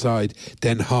Dutch side,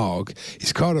 Den Haag.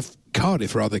 His Cardiff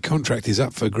contract is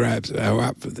up for grabs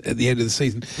at the end of the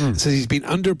season. So he's been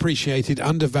underappreciated,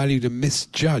 undervalued, and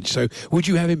misjudged. So would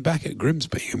you have him back at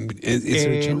Grimsby? Is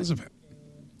there a chance of it?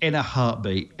 In a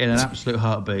heartbeat, in an absolute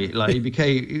heartbeat. Like, he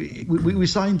became, we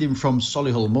signed him from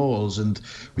Solihull Moors, and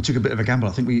we took a bit of a gamble.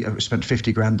 I think we spent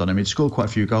 50 grand on him. He'd scored quite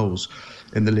a few goals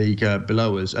in the league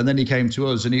below us, and then he came to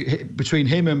us. And between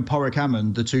him and Porrick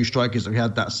Hammond, the two strikers that we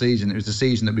had that season, it was the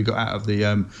season that we got out of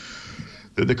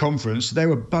the conference. They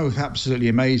were both absolutely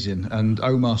amazing, and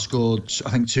Omar scored,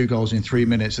 I think, 2 goals in 3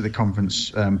 minutes at the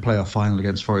conference playoff final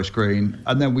against Forest Green,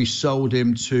 and then we sold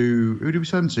him to, who did we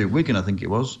sell him to? Wigan, I think it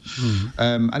was.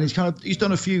 And he's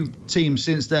done a few teams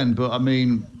since then, but I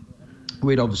mean,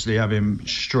 we'd obviously have him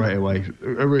straight away.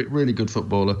 A really good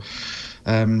footballer,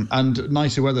 and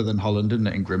nicer weather than Holland, isn't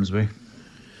it, in Grimsby?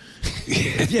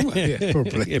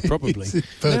 Probably.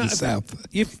 Further south.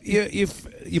 You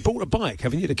bought a bike,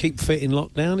 haven't you, to keep fit in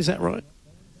lockdown? Is that right?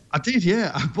 I did,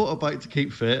 yeah. I bought a bike to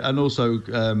keep fit, and also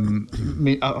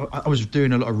I was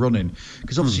doing a lot of running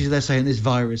because obviously they're saying this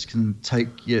virus can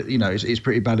take you. You know, it's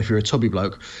pretty bad if you're a tubby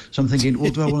bloke. So I'm thinking,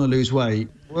 well, do I want to lose weight?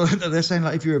 Well, they're saying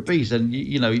like if you're obese, then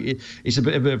it's a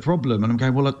bit of a problem. And I'm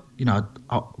going, well,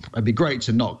 it'd be great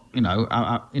to not,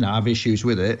 have issues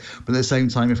with it. But at the same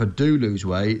time, if I do lose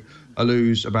weight, I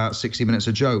lose about 60 minutes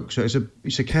a joke. So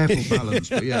it's a careful balance.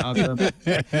 But yeah,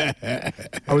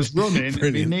 I was running. My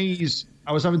knees.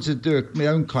 I was having to do my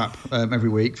own clap every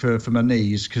week for my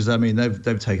knees because I mean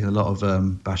they've taken a lot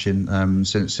of bashing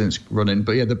since running.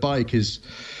 But yeah, the bike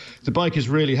has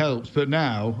really helped. But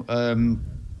now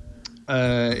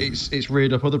it's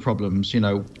reared up other problems. You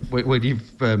know, when you've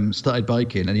started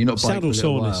biking and you're not biking for a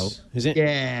little while, is it?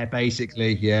 Yeah,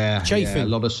 basically, yeah. Chafing. Yeah, a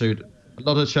lot of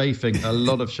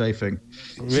chafing.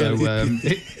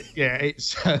 Really?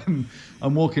 So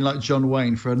I'm walking like John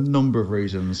Wayne for a number of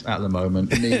reasons at the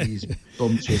moment. Knees,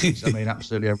 bum chips. I mean,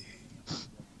 absolutely everything.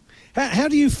 How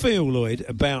do you feel, Lloyd,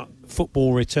 about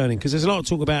football returning? Because there's a lot of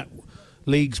talk about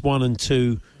Leagues 1 and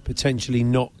 2 potentially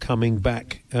not coming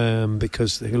back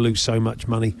because they lose so much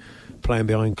money playing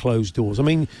behind closed doors. I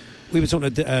mean, we were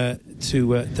talking to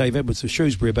Dave Edwards of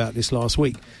Shrewsbury about this last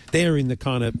week. They're in the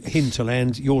kind of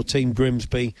hinterland. Your team,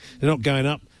 Grimsby, they're not going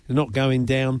up, they're not going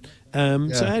down.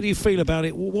 So how do you feel about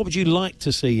it? What would you like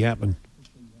to see happen?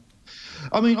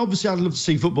 I mean, obviously, I'd love to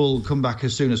see football come back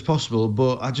as soon as possible,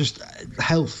 but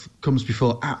health comes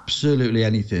before absolutely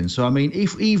anything. So, I mean,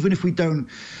 even if we don't,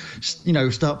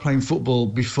 start playing football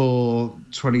before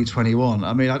 2021,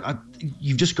 I mean,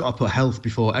 you've just got to put health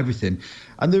before everything.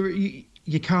 And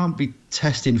you can't be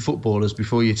testing footballers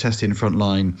before you're testing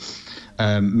frontline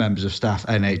members of staff,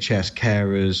 NHS,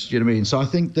 carers, you know what I mean? So I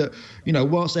think that,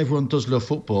 whilst everyone does love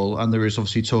football and there is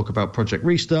obviously talk about Project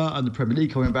Restart and the Premier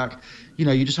League coming back,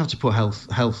 you just have to put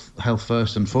health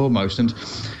first and foremost. And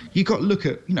you've got to look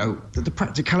at, the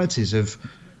practicalities of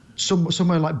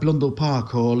somewhere like Blundell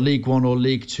Park or League One or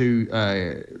League Two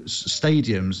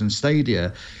stadiums and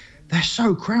stadia. They're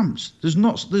so cramped. There's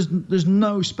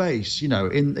no space,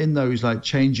 in those like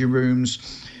changing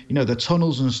rooms, the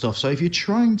tunnels and stuff. So if you're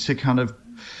trying to kind of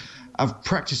have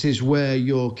practices where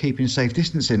you're keeping safe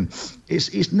distancing,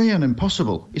 it's near and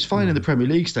impossible. It's fine in the Premier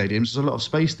League stadiums. There's a lot of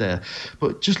space there.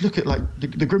 But just look at like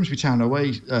the Grimsby Town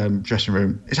away dressing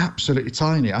room. It's absolutely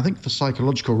tiny. I think for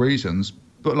psychological reasons.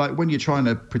 But like when you're trying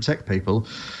to protect people,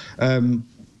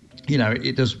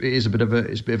 it is a bit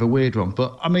of a weird one.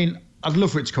 But I mean, I'd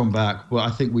love for it to come back, but I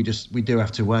think we do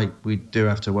have to wait. We do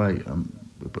have to wait.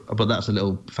 But that's a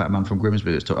little fat man from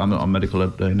Grimsby that's talking. I'm not on medical,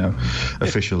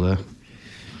 official there.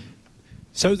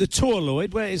 So the tour,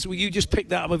 Lloyd, will you just pick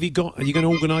that up? Are you going to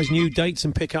organise new dates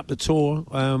and pick up the tour?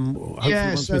 Hopefully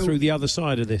once we're through the other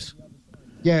side of this.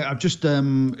 Yeah, I've just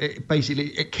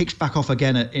it kicks back off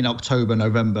again in October,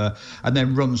 November, and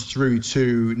then runs through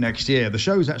to next year. The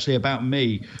show's actually about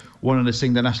me wanting to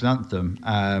sing the national anthem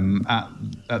at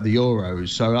the Euros.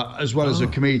 So as well as a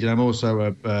comedian, I'm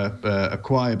also a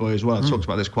choir boy as well. I talked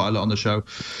about this quite a lot on the show.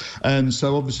 And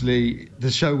so obviously the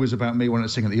show was about me wanting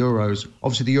to sing at the Euros.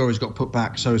 Obviously the Euros got put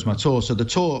back, so is my tour. So the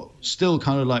tour still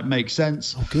kind of like makes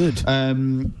sense. Oh, good.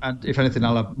 And if anything,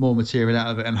 I'll have more material out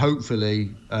of it. And hopefully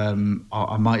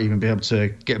I might even be able to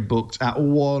get booked at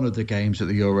one of the games at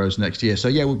the Euros next year. So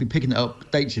yeah, we'll be picking it up.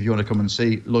 Dates if you want to come and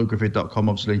see, LloydGriffith.com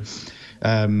obviously.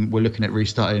 We're looking at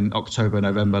restarting October,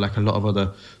 November, like a lot of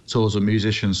other tours and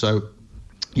musicians. So,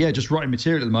 yeah, just writing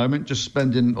material at the moment, just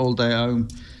spending all day at home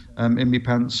in my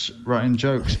pants writing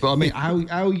jokes. But I mean,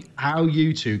 how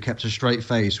you two kept a straight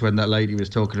face when that lady was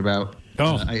talking about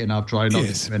 8.5 dry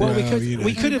knots? Yes. Well,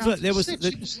 we could have. There was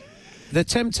the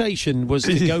temptation was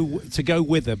to go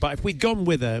with her, but if we'd gone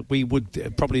with her, we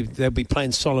would probably they'd be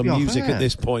playing solemn music at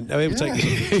this point.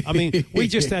 I mean, we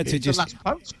just had to just.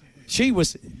 I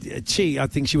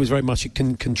think she was very much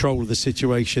in control of the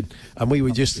situation, and we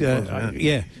were just,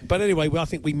 But anyway, I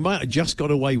think we might have just got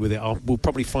away with it. We'll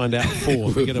probably find out at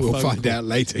 4. We'll find out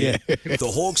later. Yeah. The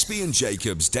Hawksby and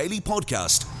Jacobs Daily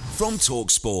Podcast from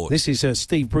TalkSport. This is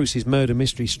Steve Bruce's Murder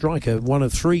Mystery Striker, one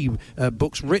of 3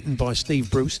 books written by Steve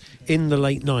Bruce in the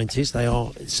late 90s. They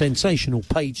are sensational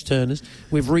page-turners.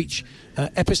 We've reached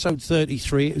episode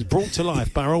 33. It was brought to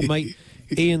life by our old mate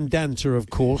Ian Danter, of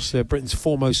course, Britain's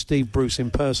foremost Steve Bruce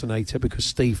impersonator,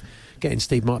 because getting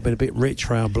Steve might have been a bit rich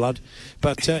for our blood,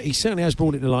 but he certainly has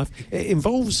brought it to life. It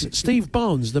involves Steve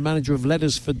Barnes, the manager of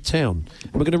Leadersford Town,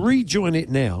 and we're going to rejoin it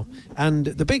now. And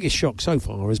the biggest shock so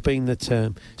far has been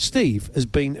that Steve has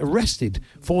been arrested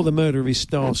for the murder of his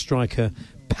star striker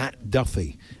Pat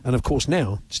Duffy, and of course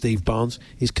now Steve Barnes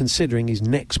is considering his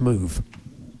next move.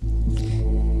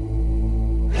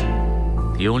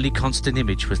 The only constant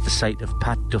image was the sight of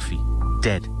Pat Duffy,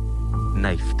 dead,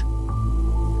 knifed.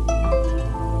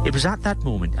 It was at that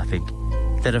moment, I think,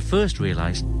 that I first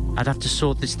realised I'd have to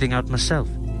sort this thing out myself.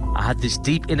 I had this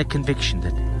deep inner conviction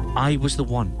that I was the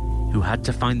one who had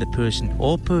to find the person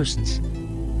or persons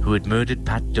who had murdered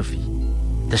Pat Duffy,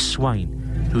 the swine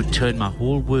who'd turned my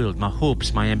whole world, my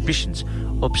hopes, my ambitions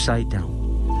upside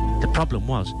down. The problem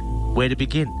was, where to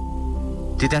begin?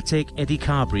 Did I take Eddie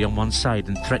Carberry on one side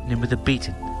and threaten him with a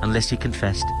beating unless he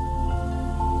confessed?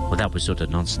 Well, that was utter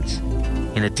nonsense.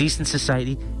 In a decent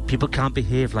society, people can't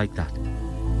behave like that.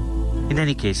 In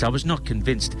any case, I was not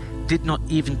convinced, did not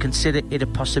even consider it a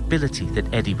possibility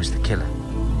that Eddie was the killer.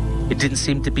 It didn't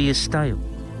seem to be his style.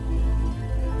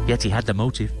 Yet he had the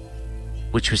motive,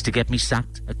 which was to get me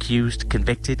sacked, accused,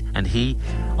 convicted, and he,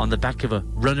 on the back of a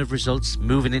run of results,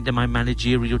 moving into my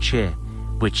managerial chair,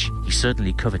 which he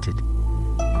certainly coveted.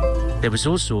 There was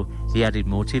also the added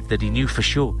motive that he knew for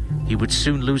sure he would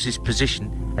soon lose his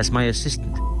position as my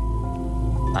assistant.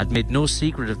 I'd made no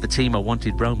secret of the team I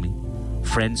wanted round me,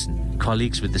 friends and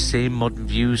colleagues with the same modern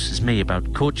views as me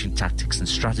about coaching tactics and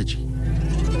strategy.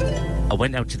 I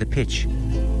went out to the pitch.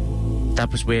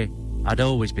 That was where I'd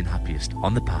always been happiest,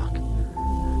 on the park.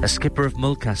 As skipper of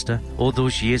Mulcaster, all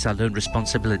those years I learned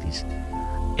responsibilities.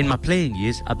 In my playing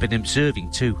years, I've been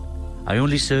observing too. I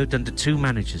only served under 2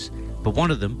 managers, but one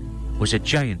of them was a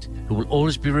giant who will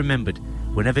always be remembered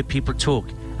whenever people talk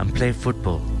and play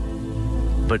football.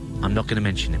 But I'm not going to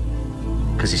mention him,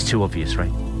 because it's too obvious,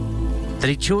 right? That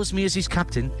he chose me as his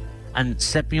captain and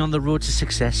set me on the road to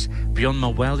success beyond my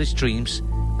wildest dreams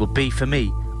will be, for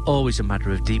me, always a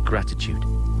matter of deep gratitude.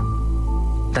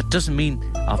 That doesn't mean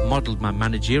I've modelled my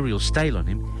managerial style on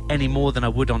him any more than I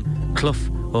would on Clough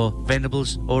or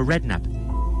Venables or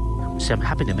Redknapp. So I'm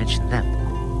happy to mention them.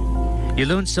 You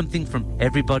learn something from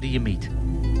everybody you meet.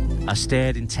 I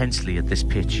stared intensely at this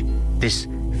pitch, this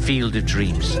field of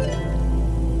dreams.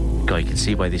 God, you can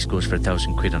see why this goes for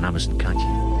 £1,000 on Amazon, can't you?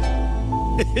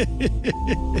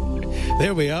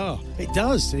 There we are. It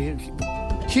does.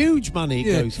 Huge money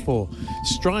it goes for.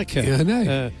 Striker. Yeah, I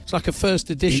know. It's like a first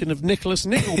edition of Nicholas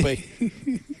Nickleby.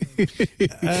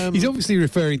 He's obviously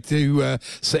referring to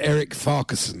Sir Eric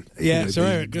Farquharson. Yeah, Sir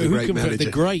Eric, the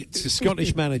great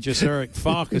Scottish manager, Sir Eric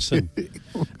Farquharson.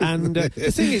 And the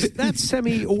thing is, that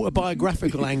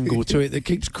semi-autobiographical angle to it that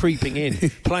keeps creeping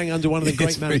in, playing under one of the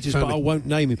great managers, but I won't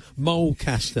name him,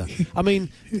 Mulcaster. I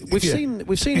mean, we've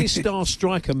seen his star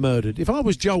striker murdered. If I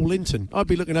was Joel Linton, I'd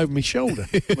be looking over my shoulder.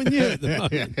 Wouldn't you at the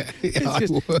moment? It's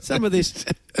just, some of this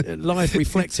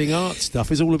life-reflecting art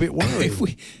stuff is all a bit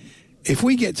worrying. If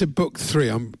we get to book 3,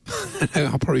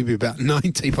 I'll probably be about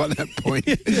 90 by that point.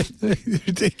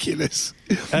 Ridiculous.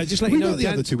 Just let you know, the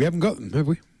other 2. We haven't got them, have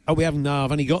we? Oh, we haven't. No,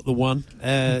 I've only got the one,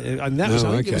 and that was,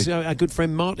 I think it was our good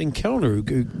friend Martin Kellner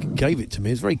who gave it to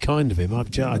me. It's very kind of him. I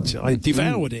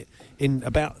devoured it in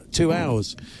about 2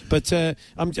 hours. But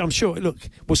I'm sure. Look,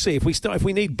 we'll see if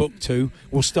we need book 2,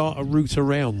 we'll start a route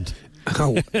around.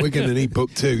 Oh, we're going to need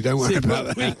book 2. Don't worry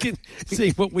about that. See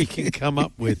what we can come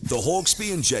up with. The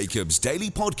Hawksbee and Jacobs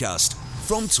Daily Podcast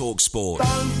from TalkSport.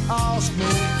 Don't ask me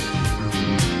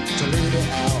to leave it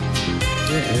out.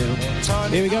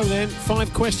 Here we go then.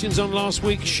 5 questions on last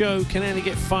week's show. Can Andy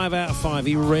get 5 out of 5?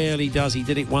 He rarely does. He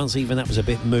did it once, even that was a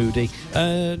bit moody.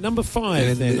 Number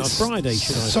 5 then, on Friday,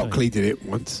 should I say. Sockley did it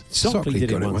once. Sockley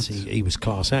did it once. He was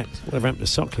class act. Whatever happened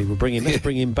to Sockley? Let's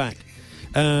bring him back.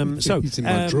 He's in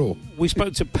my drawer. We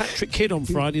spoke to Patrick Kidd on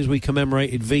Friday as we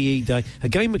commemorated VE Day. A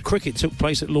game of cricket took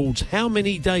place at Lord's. How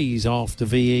many days after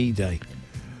VE Day?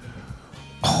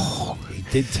 Oh, he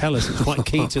did tell us. It's quite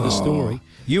key to the story.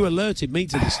 You alerted me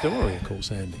to the story, of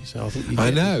course, Andy. So I thought I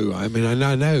know. I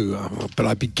know, but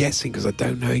I'd be guessing because I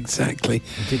don't know exactly.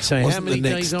 You did say how many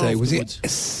days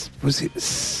afterwards? Was it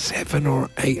 7 or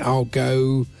 8? I'll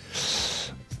go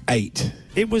 8.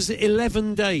 It was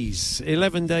 11 days.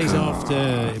 11 days after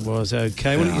it was.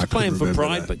 Okay. Well, he's playing for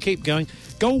pride, but keep going.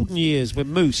 Golden Years with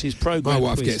Moose, his programme. My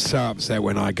wife gets so upset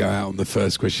when I go out on the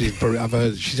first question. I've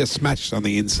heard she just smashed on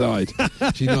the inside.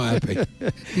 She's not happy.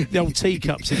 The old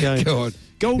teacups again. Go on.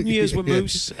 Golden Years with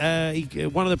Moose.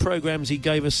 One of the programmes he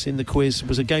gave us in the quiz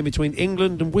was a game between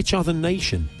England and which other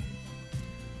nation?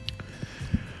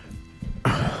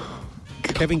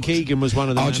 Kevin Keegan was one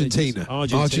of the Argentina.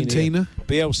 managers. Argentina.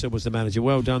 Bielsa was the manager.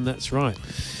 Well done, that's right.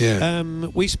 Yeah.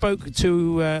 We spoke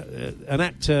to an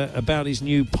actor about his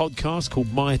new podcast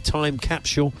called My Time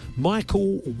Capsule.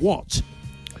 Michael Watt.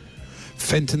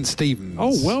 Fenton Stevens.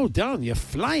 Oh, well done. You're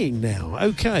flying now.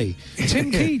 Okay.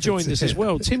 Tim Key joined us as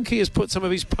well. Tim Key has put some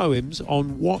of his poems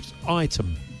on what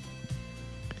item?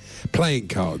 Playing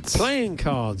cards. Playing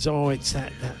cards. Oh, it's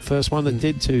that first one that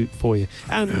did for you.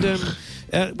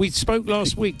 And we spoke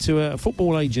last week to a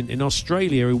football agent in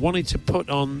Australia who wanted to put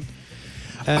on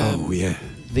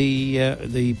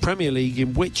the Premier League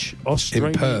in which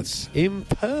Australia... In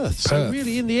Perth. So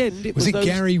really, in the end, it was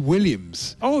Gary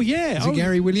Williams? Oh, yeah. Was it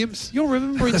Gary Williams? You're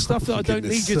remembering stuff that I don't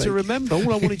need you to remember.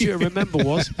 All I wanted you to remember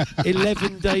was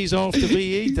 11 days after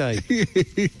VE Day.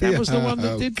 That was the one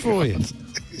that did for you.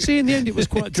 See, in the end, it was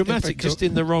quite dramatic, just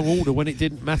in the wrong order when it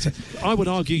didn't matter. I would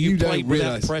argue you played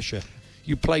without pressure.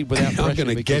 You played without pressure. I'm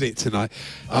going to get it tonight.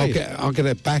 I'll get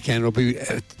a backhand. It'll be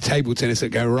table tennis that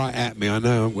go right at me. I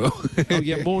know I will. Oh,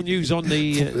 yeah, more news on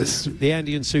the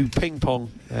Andy and Sue ping pong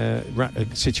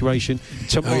situation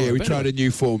tomorrow. Oh, yeah, we tried a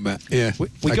new format. Yeah.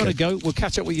 We got to go. We'll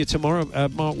catch up with you tomorrow.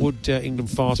 Mark Wood,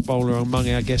 England fast bowler, among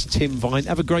our guests, Tim Vine.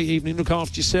 Have a great evening. Look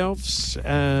after yourselves.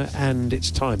 And it's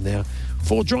time now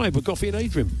for Drive with Goffey and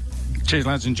Adrian. Cheers,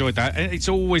 lads. Enjoyed that. It's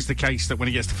always the case that when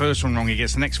he gets the first one wrong, he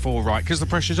gets the next 4 right because the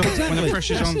pressure's on. Exactly. When the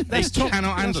pressure's on, he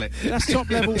cannot handle it. That's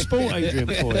top-level sport, Adrian,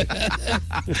 for you.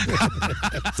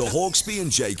 The Hawksbee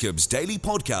and Jacobs Daily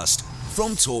Podcast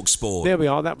from TalkSport. There we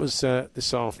are. That was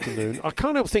this afternoon. I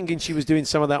can't help thinking she was doing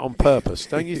some of that on purpose.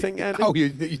 Don't you think, Andy? Oh, you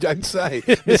don't say.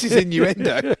 This is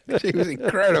innuendo. She was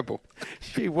incredible.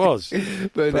 She was.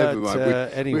 But never mind.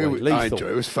 Anyway, lethal. I enjoyed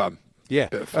it. It was fun. Yeah.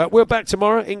 We're back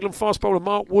tomorrow. England fast bowler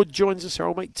Mark Wood joins us. Our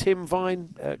old mate Tim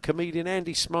Vine, comedian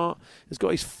Andy Smart, has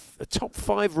got his top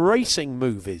 5 racing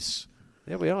movies.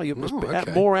 There we are. You must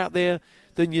be more out there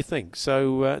than you think.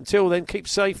 So until then, keep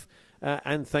safe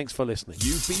and thanks for listening.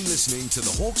 You've been listening to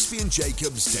the Hawksbee and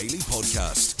Jacobs Daily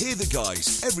Podcast. Hear the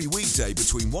guys every weekday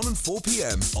between 1 and 4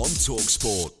 p.m. on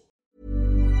TalkSport.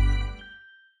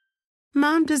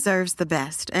 Mom deserves the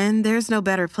best, and there's no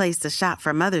better place to shop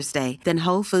for Mother's Day than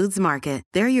Whole Foods Market.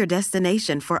 They're your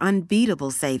destination for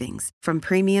unbeatable savings, from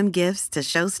premium gifts to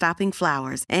show-stopping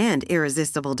flowers and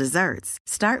irresistible desserts.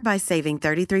 Start by saving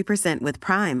 33% with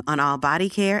Prime on all body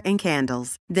care and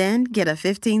candles. Then get a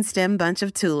 15-stem bunch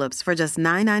of tulips for just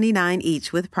 $9.99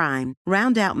 each with Prime.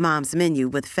 Round out Mom's menu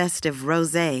with festive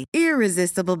rosé,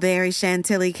 irresistible berry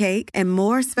chantilly cake, and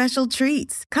more special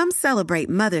treats. Come celebrate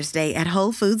Mother's Day at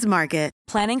Whole Foods Market.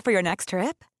 Planning for your next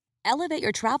trip? Elevate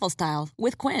your travel style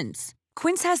with Quince.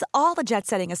 Quince has all the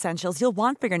jet-setting essentials you'll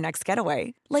want for your next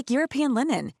getaway, like European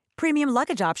linen, premium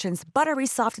luggage options, buttery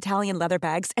soft Italian leather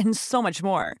bags, and so much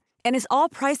more. And is all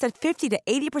priced at 50 to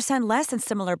 80% less than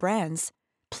similar brands.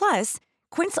 Plus,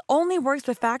 Quince only works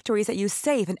with factories that use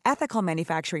safe and ethical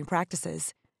manufacturing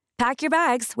practices. Pack your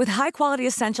bags with high-quality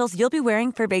essentials you'll be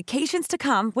wearing for vacations to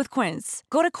come with Quince.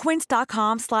 Go to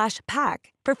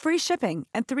quince.com/pack for free shipping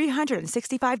and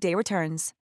 365-day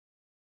returns.